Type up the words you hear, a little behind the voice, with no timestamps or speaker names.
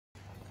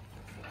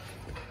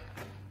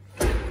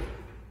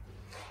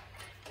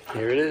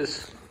Here it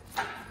is.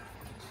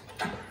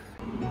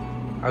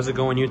 How's it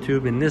going,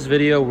 YouTube? In this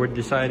video, we're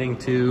deciding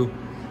to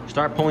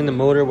start pulling the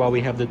motor while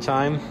we have the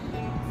time.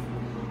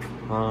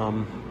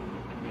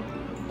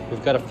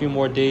 We've got a few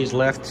more days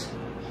left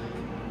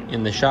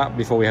in the shop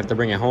before we have to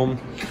bring it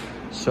home.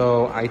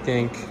 So I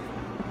think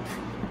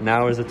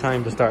now is the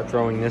time to start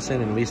throwing this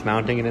in and at least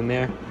mounting it in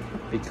there,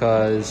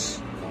 because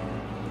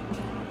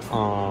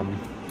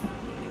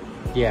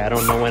yeah, I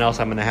don't know when else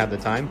I'm gonna have the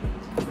time.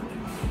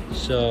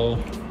 So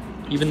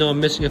even though I'm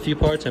missing a few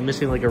parts, I'm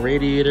missing like a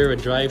radiator, a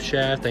drive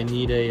shaft, I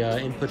need a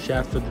input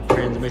shaft for the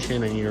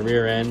transmission, I need a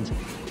rear end.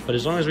 But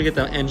as long as we get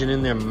the engine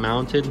in there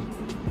mounted,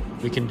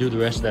 we can do the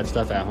rest of that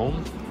stuff at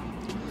home.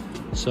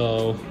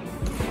 So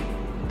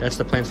that's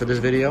the plans for this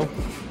video.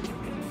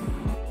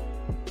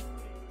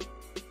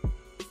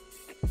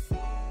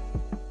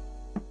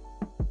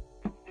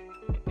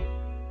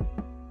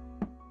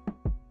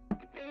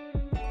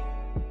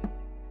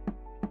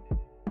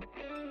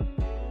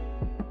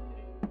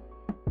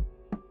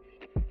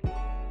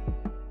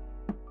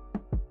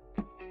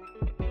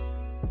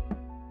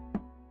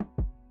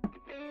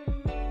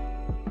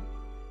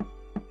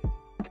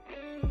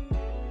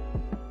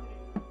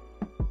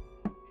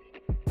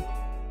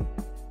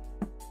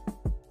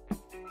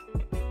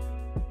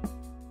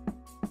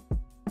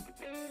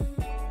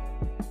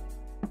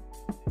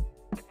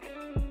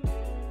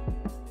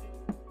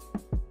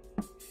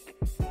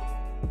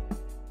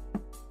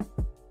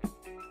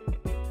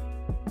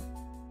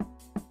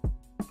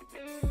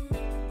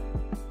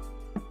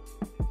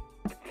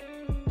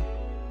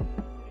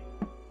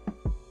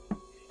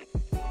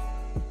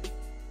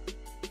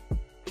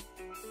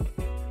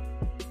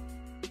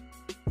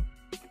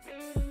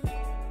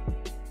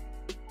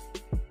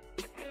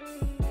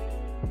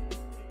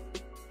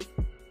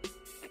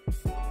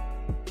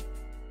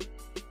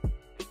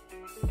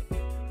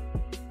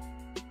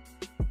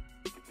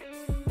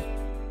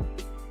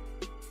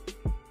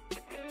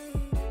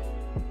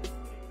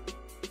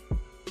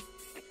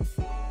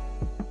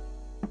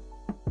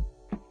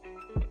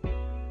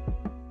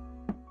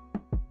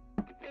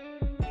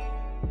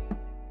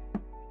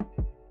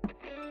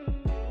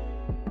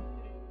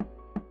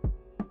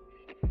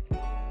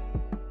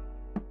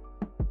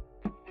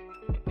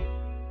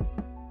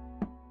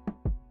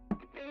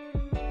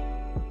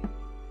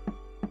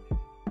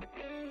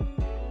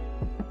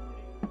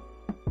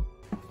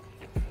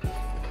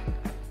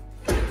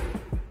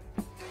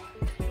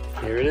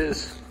 Here it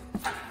is.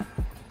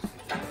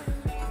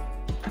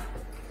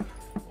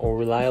 A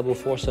reliable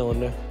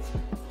 4-cylinder.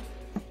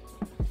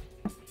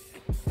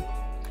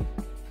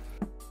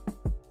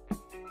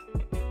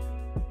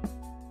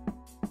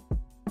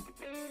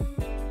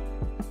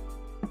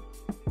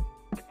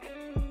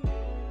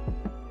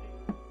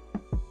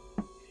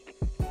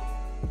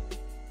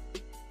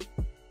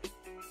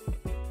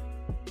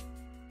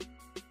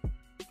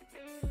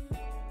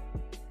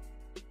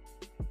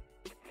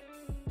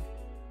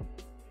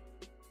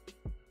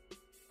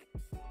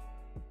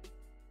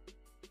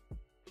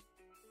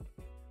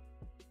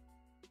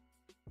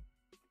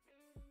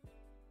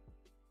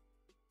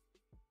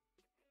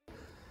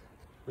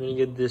 We're gonna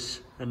give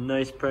this a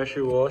nice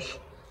pressure wash.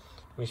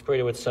 We sprayed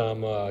it with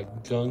some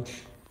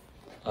gunk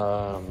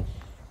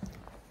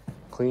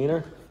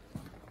cleaner,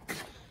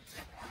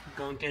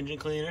 gunk engine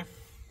cleaner.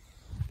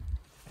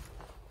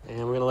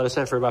 And we're gonna let it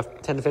set for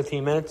about 10 to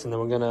 15 minutes, and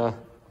then we're gonna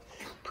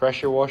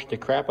pressure wash the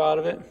crap out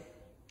of it.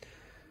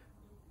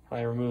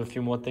 Probably remove a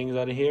few more things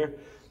out of here.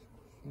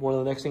 One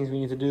of the next things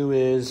we need to do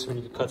is we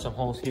need to cut some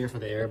holes here for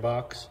the air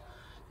box.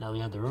 Now we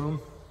have the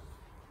room.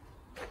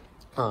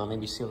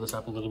 Maybe seal this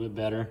up a little bit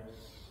better.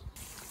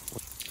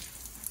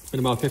 In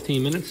about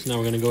 15 minutes, now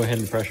we're gonna go ahead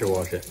and pressure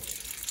wash it.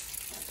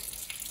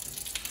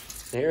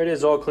 There it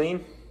is, all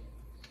clean.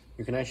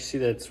 You can actually see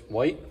that it's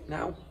white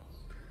now.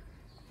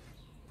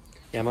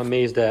 Yeah, I'm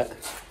amazed at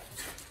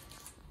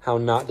how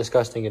not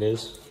disgusting it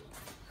is.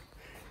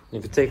 And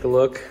if you take a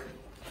look,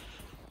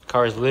 the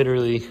car is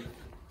literally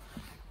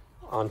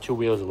on 2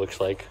 wheels, it looks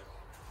like.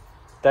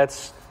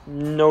 That's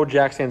no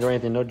jack stands or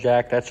anything, no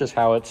jack. That's just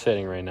how it's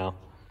sitting right now,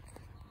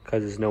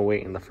 because there's no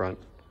weight in the front.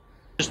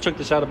 Just took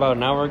this out about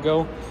an hour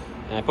ago,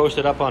 and I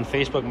posted up on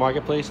Facebook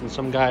Marketplace, and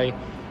some guy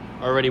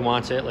already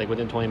wants it, like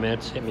within 20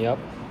 minutes, hit me up.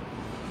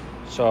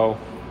 So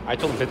I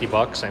told him 50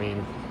 bucks. I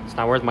mean, it's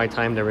not worth my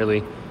time to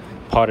really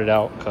pot it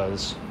out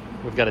because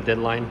we've got a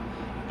deadline,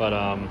 but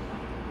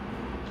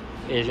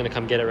he's gonna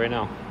come get it right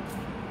now.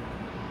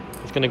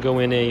 It's gonna go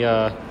in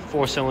a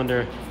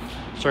 4-cylinder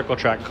circle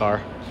track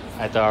car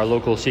at our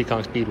local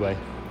Seekonk Speedway.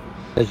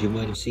 As you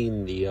might have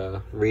seen,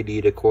 the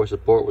radiator core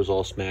support was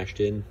all smashed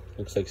in.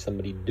 Looks like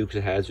somebody Dukes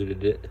of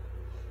Hazzarded it.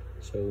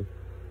 So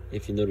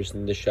if you notice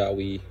in this shot,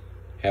 we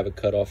have it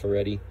cut off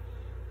already.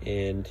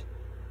 And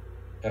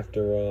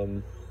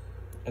after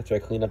I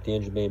clean up the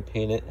engine bay and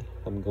paint it,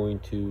 I'm going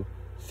to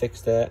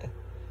fix that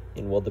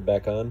and weld it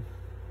back on,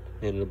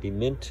 and it'll be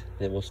mint.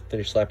 Then we'll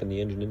finish slapping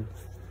the engine in.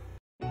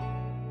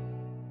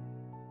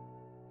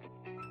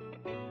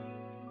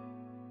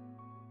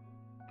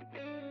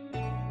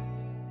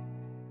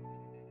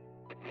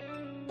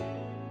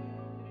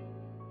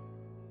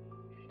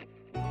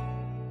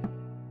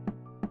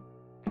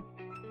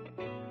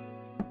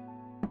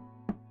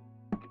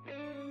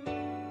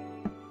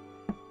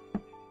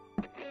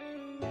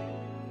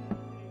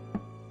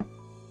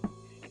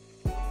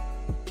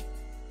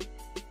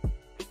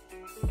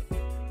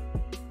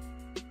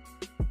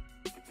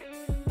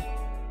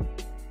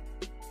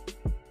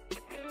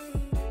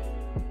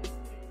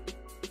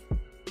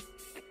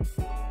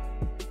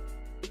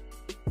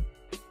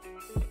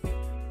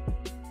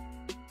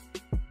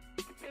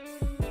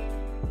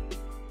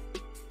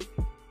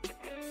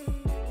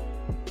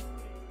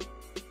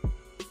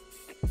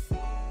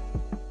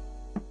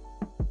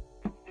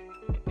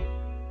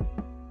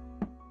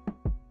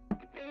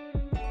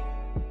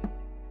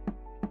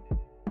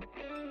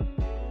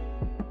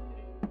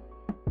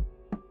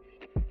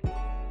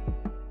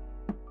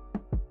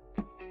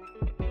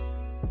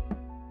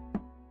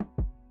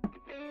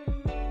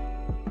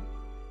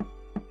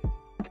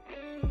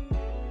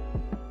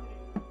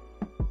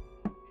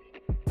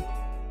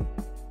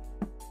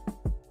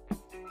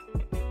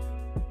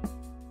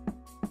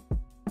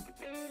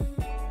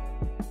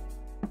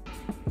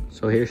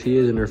 So here she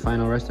is in her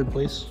final resting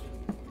place.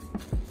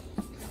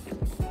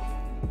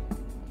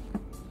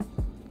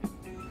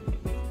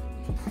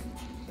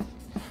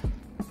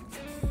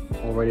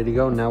 All ready to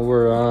go. Now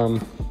we're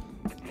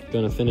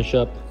gonna finish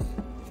up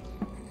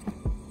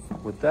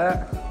with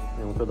that,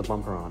 and we'll throw the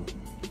bumper on.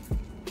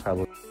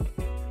 Probably.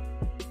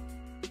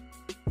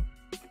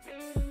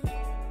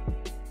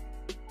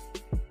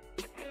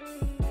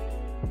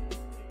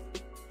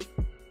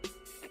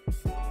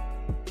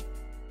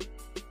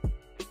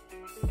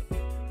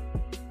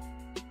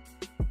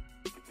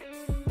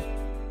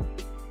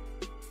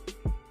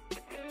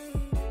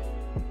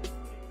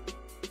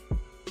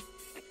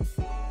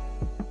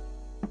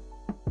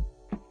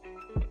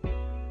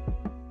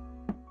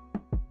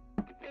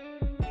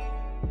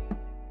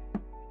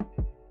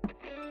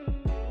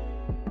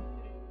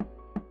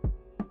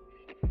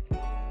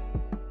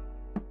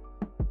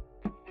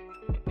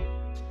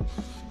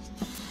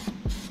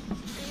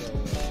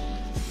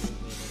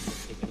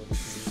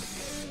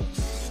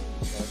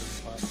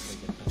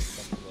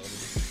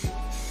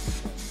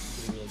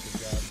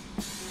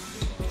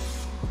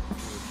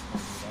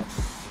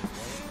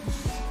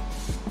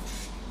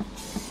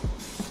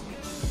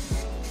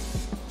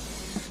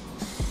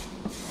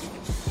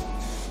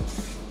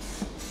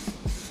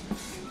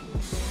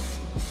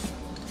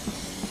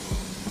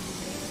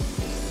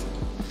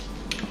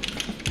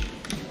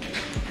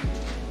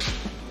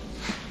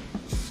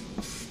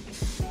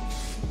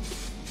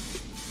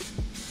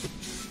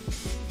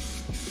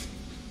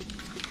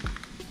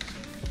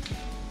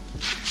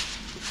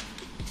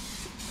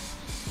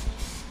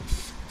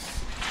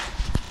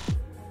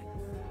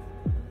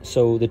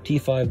 So the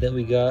T5 that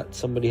we got,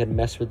 somebody had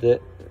messed with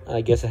it.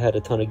 I guess it had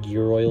a ton of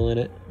gear oil in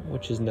it,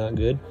 which is not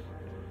good.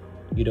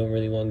 You don't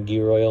really want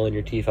gear oil in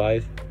your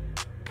T5.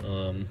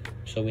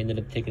 So we ended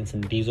up taking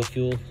some diesel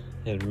fuel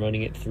and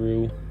running it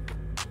through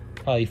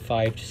probably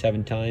 5 to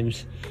 7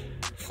 times.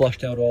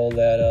 Flushed out all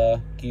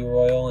that gear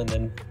oil and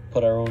then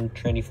put our own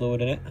tranny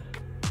fluid in it.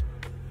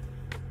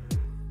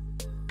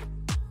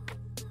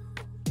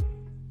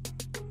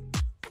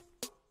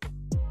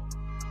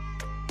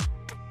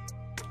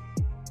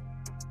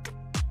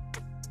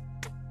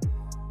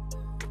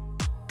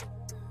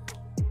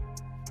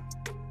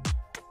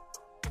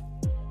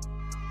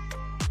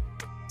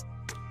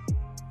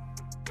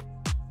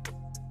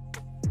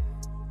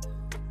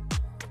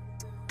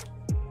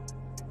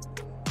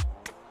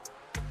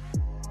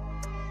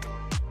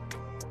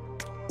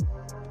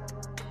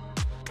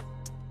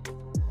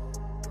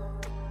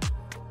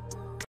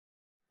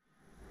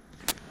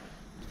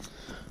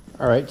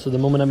 All right, so the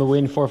moment I've been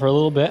waiting for a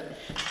little bit.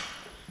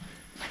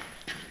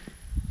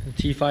 The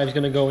T5 is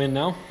gonna go in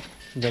now.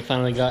 They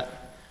finally got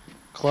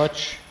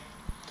clutch,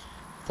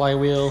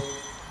 flywheel,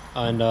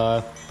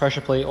 and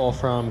pressure plate all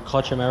from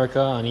Clutch America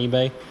on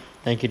eBay.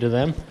 Thank you to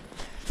them.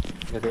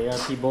 I got the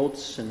ARP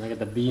bolts and I got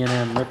the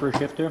B&M ripper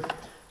shifter.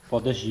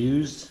 Bought this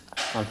used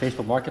on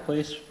Facebook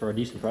Marketplace for a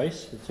decent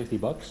price. It's 60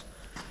 bucks.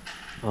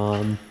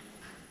 Then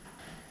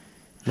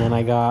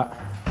I got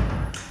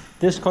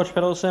this clutch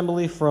pedal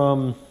assembly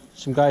from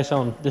some guy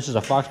selling, this is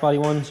a Fox body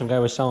one, some guy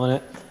was selling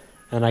it,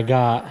 and I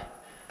got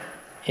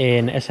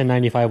an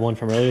SN95 one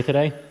from earlier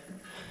today.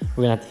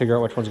 We're gonna have to figure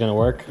out which one's gonna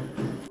work.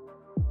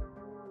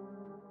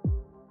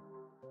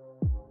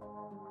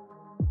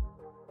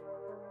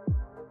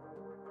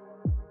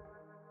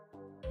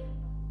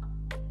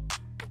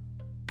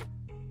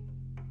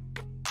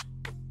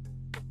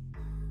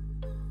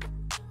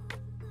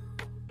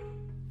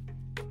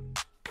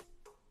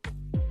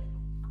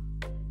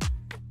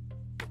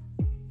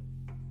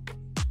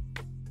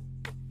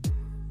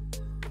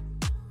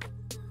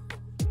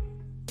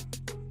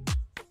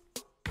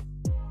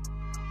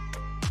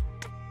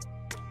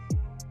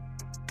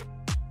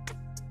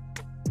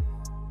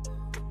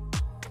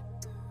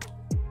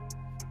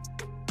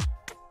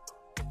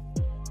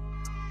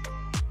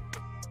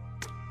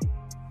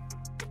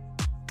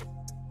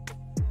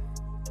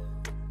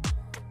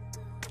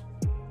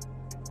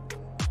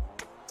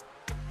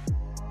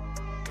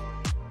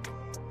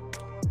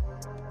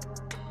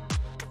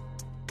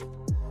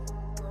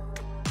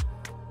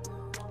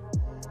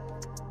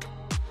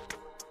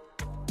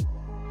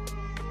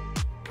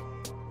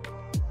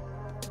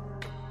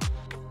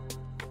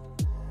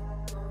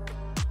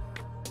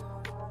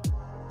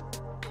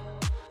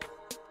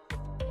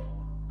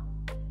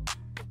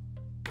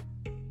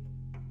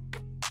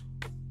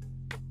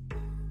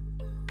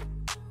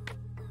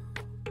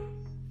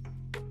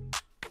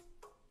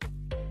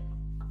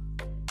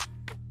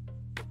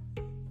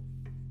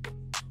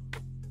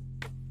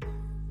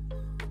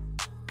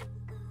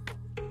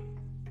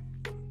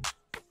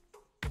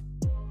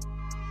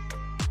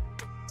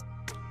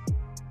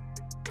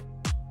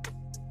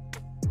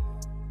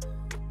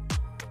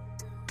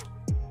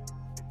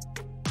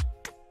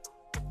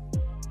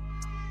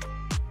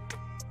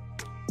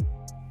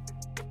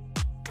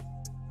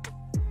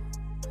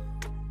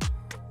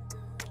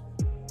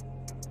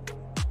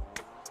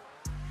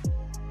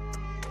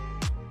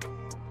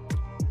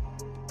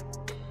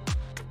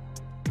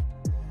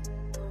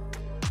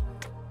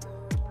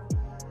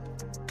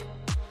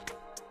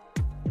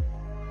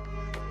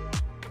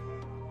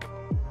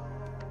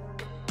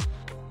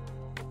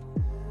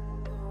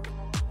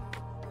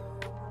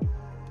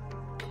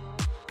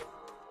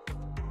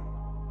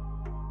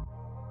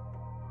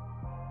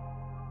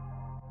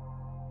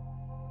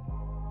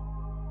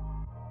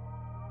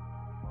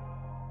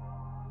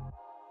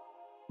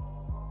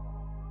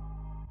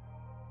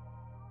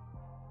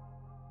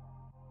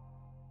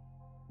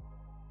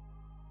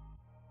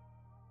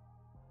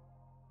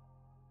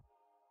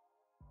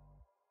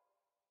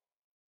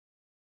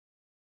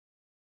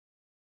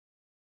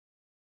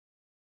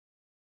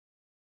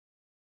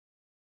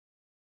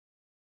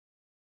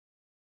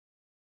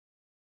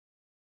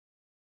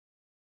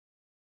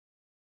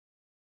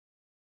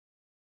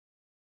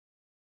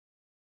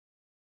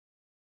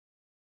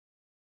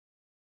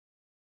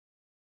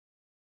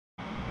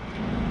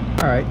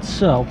 All right,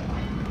 so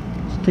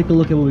let's take a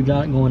look at what we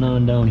got going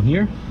on down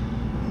here.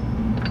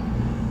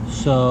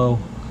 So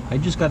I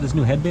just got this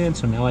new headband,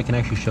 so now I can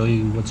actually show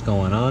you what's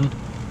going on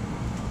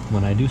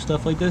when I do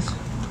stuff like this.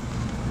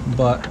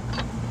 But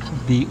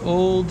the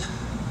old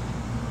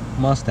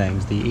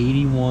Mustangs, the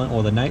 81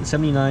 or the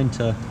 79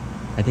 to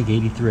I think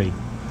 83,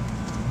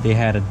 they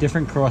had a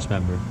different cross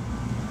member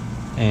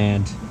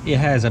and it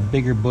has a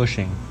bigger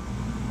bushing.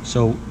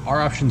 So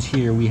our options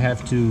here, we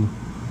have to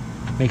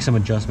make some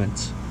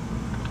adjustments.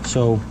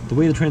 So the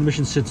way the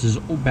transmission sits is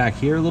back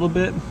here a little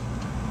bit.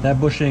 That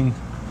bushing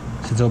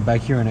sits out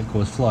back here and it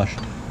goes flush.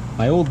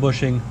 My old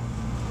bushing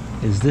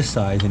is this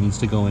size and needs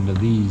to go into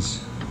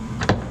these.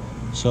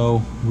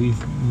 So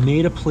we've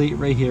made a plate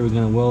right here. We're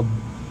gonna weld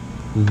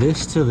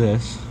this to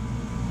this,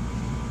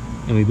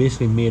 and we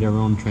basically made our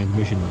own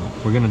transmission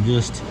mount. We're gonna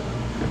just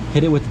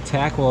hit it with the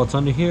tack while it's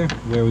under here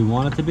where we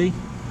want it to be,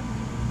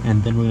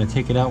 and then we're gonna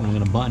take it out and we're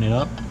gonna button it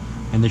up,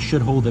 and this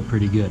should hold it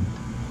pretty good,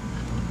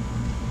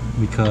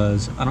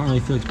 because I don't really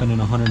feel like spending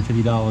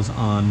 $150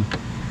 on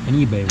an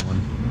eBay one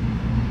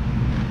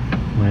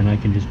when I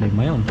can just make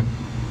my own.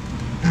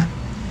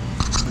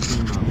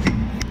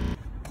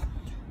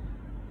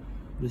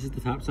 This is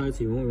the top side,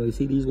 so you won't really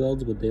see these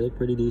welds, but they look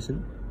pretty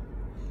decent.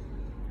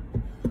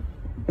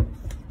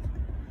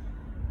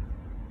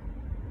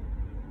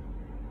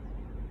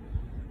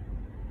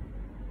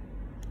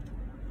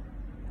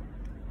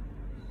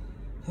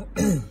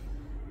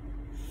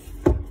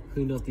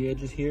 Cleaned off the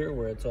edges here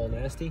where it's all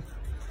nasty.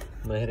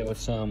 I'm gonna hit it with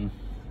some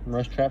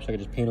rust traps so I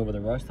can just paint over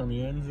the rust on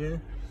the ends here.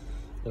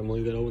 Then I'm gonna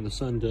leave that out in the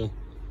sun to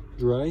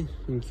dry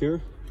and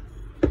cure.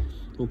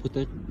 We'll put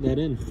that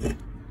in.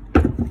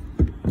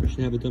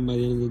 Should have it done by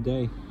the end of the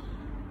day.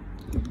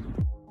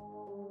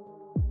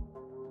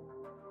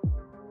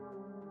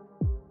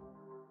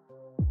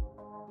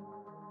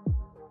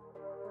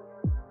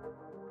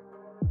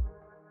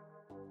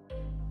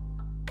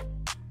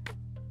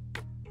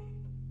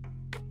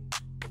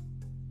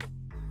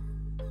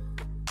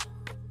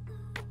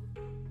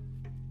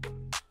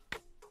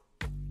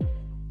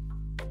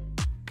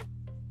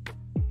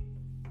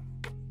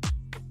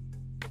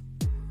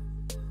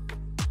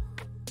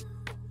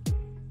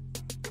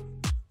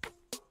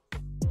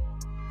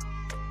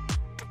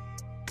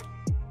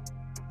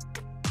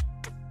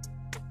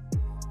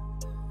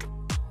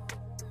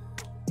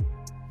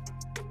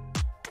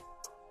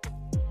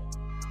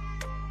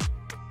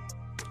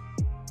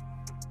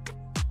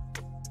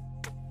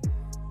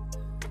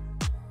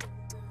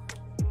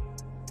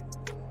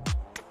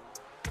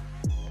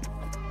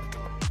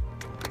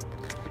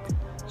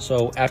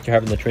 So after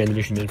having the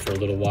transmission in for a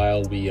little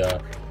while, we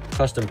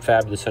custom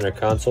fabbed the center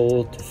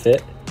console to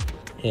fit,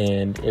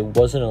 and it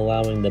wasn't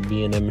allowing the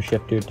B&M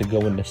shifter to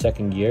go into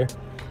second gear,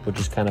 which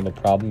is kind of a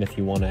problem if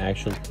you want to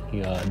actually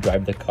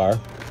drive the car.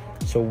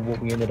 So what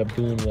we ended up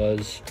doing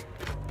was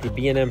the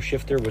B&M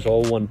shifter was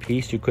all one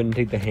piece. You couldn't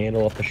take the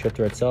handle off the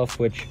shifter itself,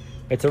 which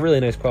it's a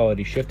really nice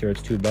quality shifter.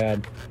 It's too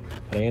bad.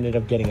 But I ended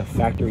up getting a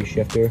factory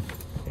shifter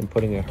and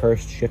putting a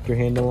Hurst shifter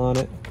handle on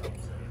it,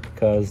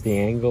 because the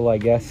angle, I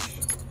guess,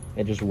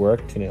 it just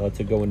worked and it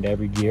lets it go into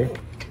every gear.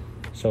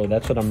 So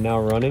that's what I'm now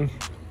running.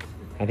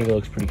 I think it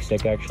looks pretty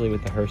sick actually,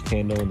 with the Hurst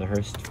handle and the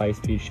Hurst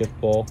 5-speed shift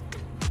ball,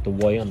 the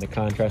white on the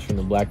contrast from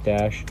the black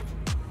dash.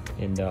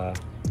 And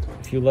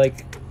if you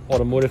like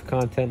automotive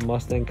content,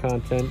 Mustang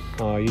content,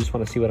 you just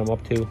want to see what I'm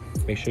up to,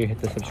 make sure you hit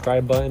the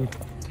subscribe button.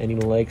 Any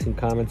likes and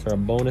comments are a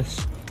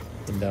bonus.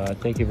 And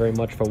thank you very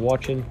much for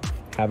watching.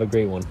 Have a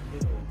great one.